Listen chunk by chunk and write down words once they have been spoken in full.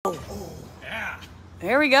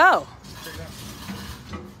There we go.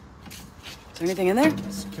 Is there anything in there?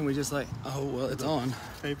 Can we just like, oh, well, it's on.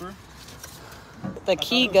 Paper? The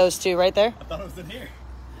key goes to right there. I thought it was in here.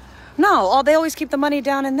 No, they always keep the money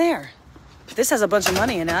down in there. This has a bunch of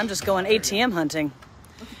money in it. I'm just going ATM hunting.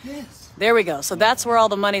 Look at this. There we go. So that's where all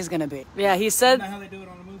the money's going to be. Yeah, he said... Isn't that how they do it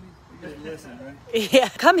on the movie? You gotta listen, right? Yeah.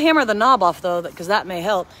 Come hammer the knob off, though, because that may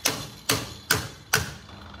help.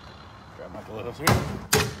 Grab my gloves here.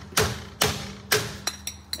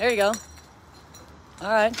 There you go. All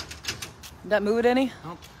right. Did that move it any?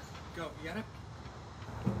 Nope. Go. You got it?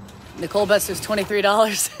 Nicole bets there's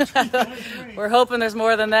 $23. We're hoping there's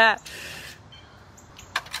more than that.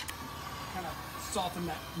 Kind of soften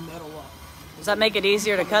that metal up. Does that make it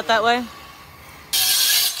easier to cut that way?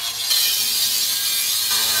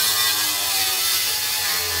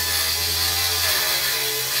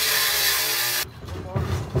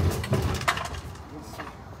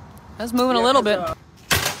 That's moving a little bit.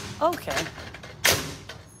 Okay.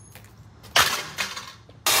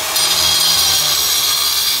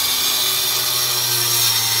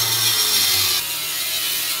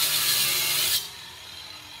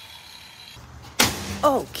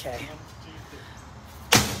 Okay.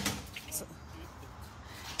 So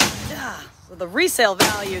the resale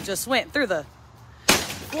value just went through the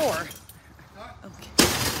floor. Okay.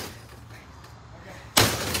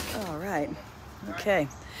 All right. Okay.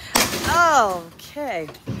 Okay.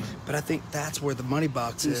 But I think that's where the money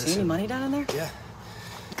box Do you is. see any money down in there? Yeah.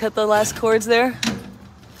 Cut the last cords there.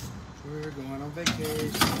 We're going on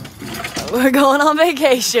vacation. We're going on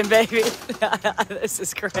vacation, baby. This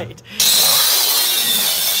is great.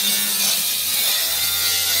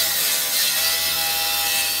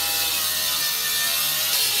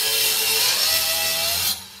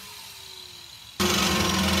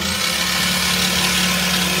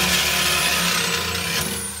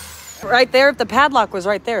 Right there, the padlock was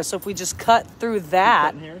right there. So if we just cut through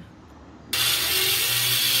that. Here.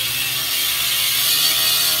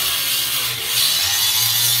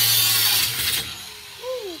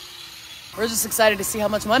 We're just excited to see how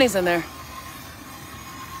much money's in there.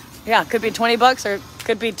 Yeah, could be 20 bucks or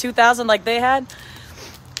could be 2,000 like they had.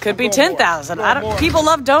 Could be 10,000. I don't. People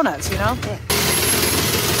love donuts, you know.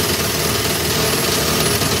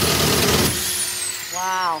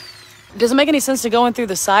 Wow. Does it make any sense to go in through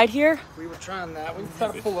the side here? We were trying that. We've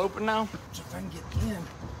got to pull open now. So if I can get in.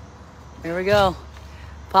 Here we go.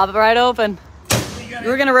 Pop it right open.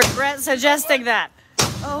 You're going to regret suggesting that.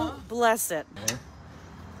 Oh, bless it.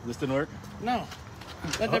 This didn't work? No.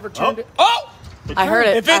 That never turned it. Oh! I heard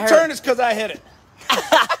it. If it turned, it's because I hit it.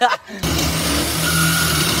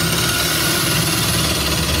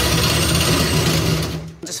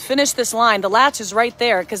 Just finish this line. The latch is right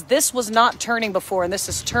there because this was not turning before and this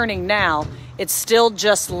is turning now. It's still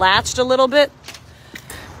just latched a little bit.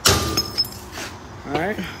 All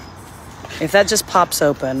right. If that just pops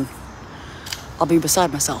open, I'll be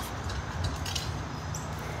beside myself.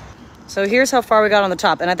 So here's how far we got on the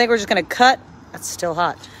top. And I think we're just going to cut, that's still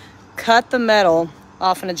hot, cut the metal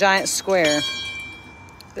off in a giant square.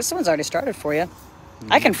 This one's already started for you.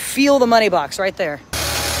 I can feel the money box right there.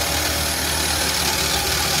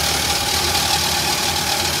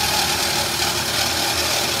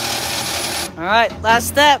 All right, last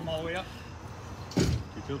step. All the way up. You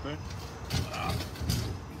feel it there?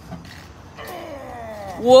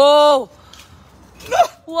 Whoa.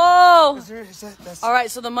 Whoa. That's, All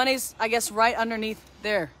right, so the money's, I guess, right underneath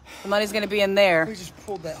there. The money's going to be in there. we just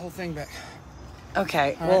pulled that whole thing back.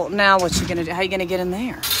 Okay, well, now what you going to do? How are you going to get in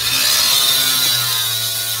there?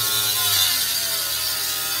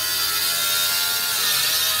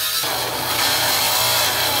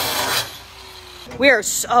 We are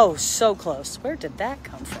so close. Where did that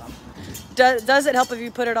come from? Does it help if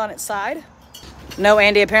you put it on its side? No,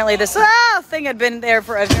 Andy, apparently this thing had been there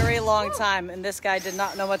for a very long time, and this guy did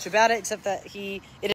not know much about it, except that it